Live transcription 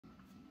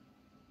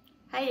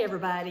Hey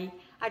everybody,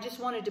 I just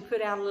wanted to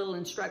put out a little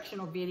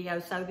instructional video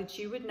so that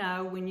you would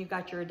know when you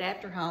got your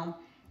adapter home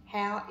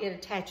how it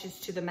attaches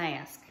to the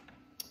mask.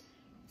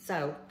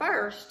 So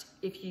first,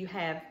 if you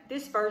have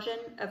this version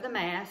of the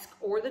mask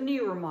or the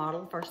newer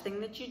model, first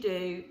thing that you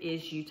do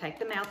is you take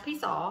the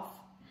mouthpiece off,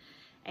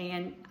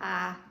 and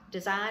I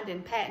designed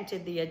and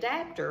patented the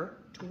adapter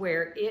to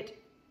where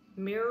it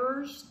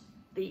mirrors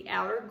the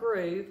outer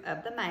groove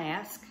of the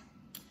mask.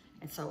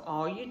 And so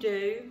all you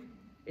do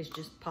is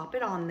just pop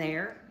it on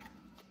there,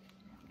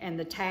 and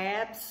the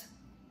tabs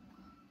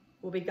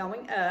will be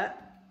going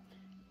up.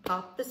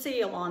 Pop the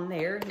seal on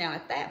there. Now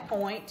at that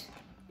point,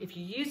 if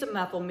you use a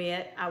muffle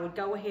mitt, I would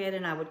go ahead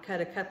and I would cut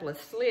a couple of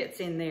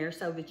slits in there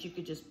so that you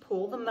could just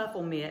pull the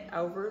muffle mitt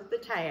over the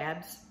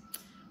tabs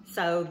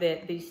so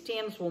that the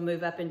stems will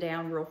move up and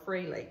down real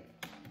freely.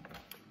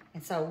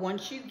 And so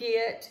once you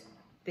get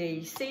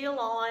the seal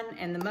on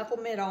and the muffle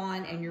mitt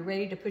on and you're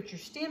ready to put your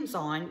stems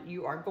on,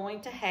 you are going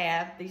to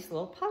have these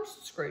little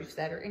post screws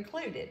that are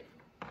included.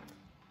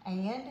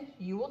 And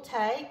you will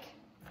take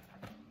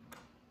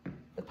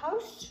the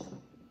post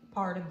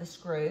part of the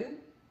screw,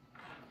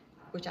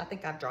 which I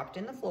think I've dropped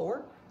in the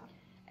floor,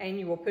 and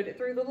you will put it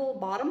through the little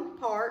bottom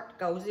part,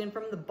 goes in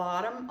from the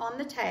bottom on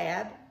the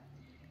tab,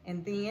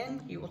 and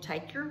then you will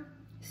take your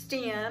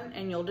stem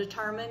and you'll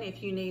determine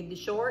if you need the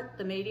short,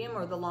 the medium,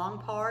 or the long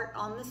part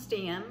on the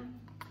stem,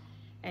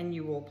 and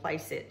you will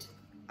place it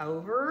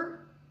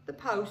over the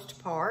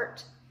post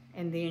part,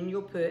 and then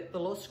you'll put the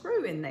little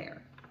screw in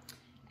there.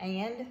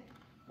 And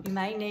you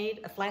may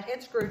need a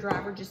flathead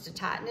screwdriver just to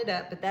tighten it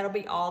up, but that'll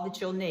be all that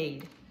you'll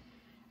need.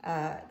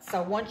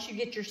 So once you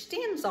get your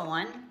stems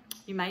on,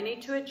 you may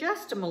need to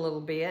adjust them a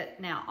little bit.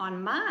 Now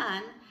on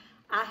mine,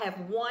 I have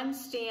one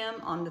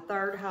stem on the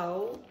third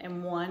hole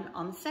and one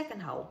on the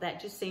second hole. That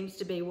just seems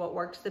to be what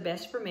works the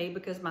best for me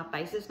because my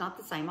face is not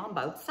the same on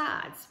both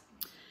sides.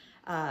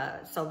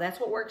 So that's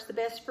what works the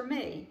best for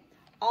me.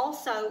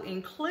 Also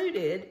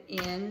included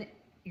in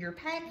your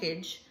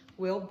package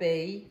will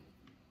be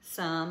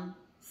some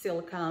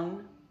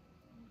silicone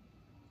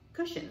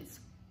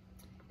cushions.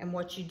 And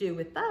what you do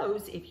with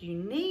those, if you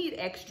need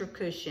extra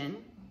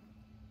cushion,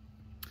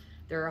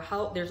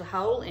 there's a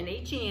hole in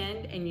each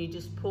end, and you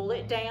just pull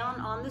it down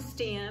on the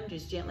stem,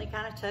 just gently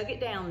kind of tug it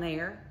down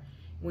there.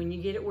 When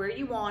you get it where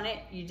you want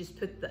it, you just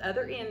put the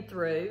other end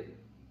through,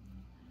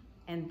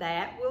 and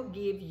that will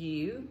give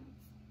you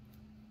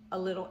a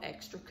little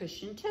extra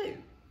cushion too.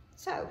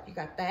 So you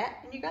got that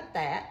and you got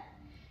that.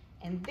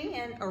 And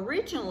then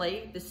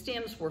originally the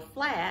stems were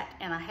flat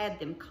and I had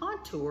them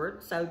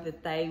contoured so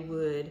that they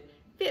would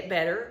fit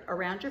better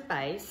around your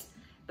face.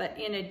 But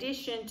in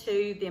addition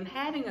to them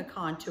having a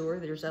contour,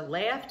 there's a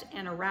left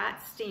and a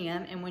right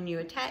stem, and when you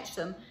attach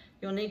them,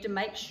 you'll need to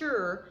make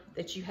sure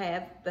that you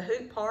have the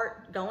hoop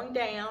part going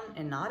down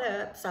and not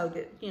up, so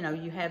that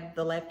you have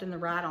the left and the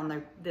right on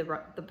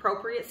the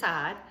appropriate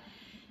side.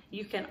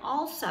 You can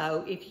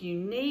also, if you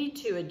need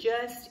to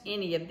adjust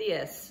any of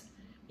this,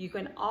 you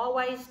can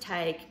always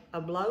take a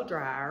blow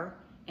dryer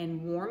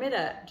and warm it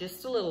up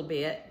just a little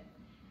bit.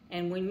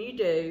 And when you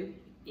do,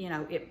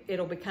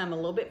 it'll become a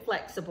little bit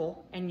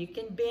flexible, and you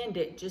can bend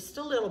it just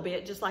a little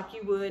bit, just like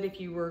you would if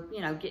you were,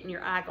 getting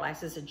your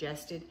eyeglasses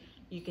adjusted.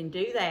 You can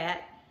do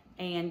that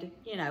and,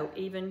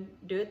 even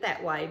do it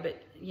that way,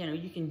 but,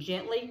 you can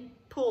gently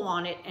pull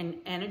on it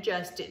and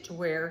adjust it to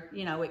where,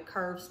 it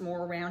curves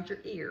more around your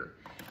ear.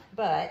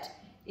 But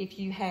if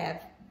you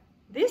have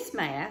this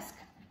mask,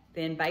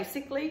 then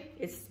basically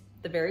it's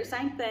the very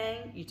same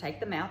thing. You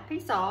take the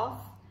mouthpiece off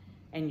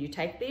and you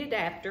take the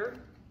adapter,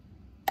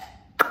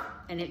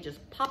 and it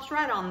just pops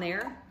right on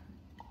there.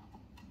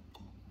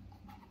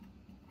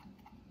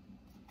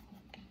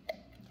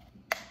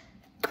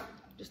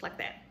 Just like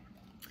that,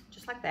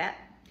 just like that.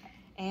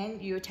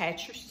 And you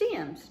attach your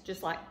stems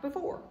just like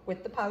before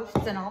with the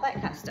posts and all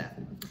that kind of stuff.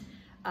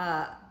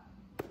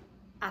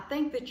 I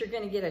think that you're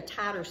gonna get a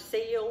tighter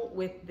seal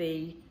with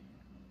the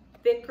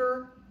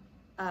thicker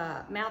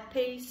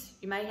mouthpiece.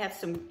 You may have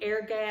some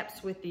air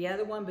gaps with the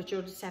other one, but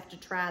you'll just have to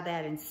try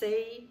that and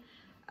see.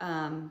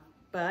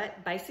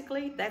 But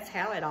basically, that's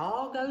how it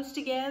all goes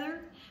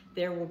together.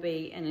 There will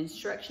be an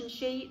instruction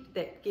sheet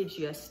that gives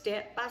you a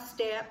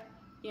step-by-step,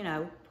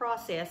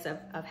 process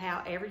of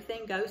how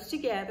everything goes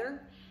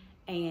together.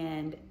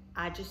 And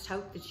I just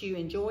hope that you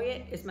enjoy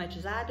it as much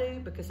as I do,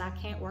 because I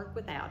can't work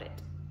without it.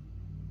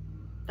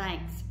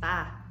 Thanks,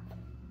 bye.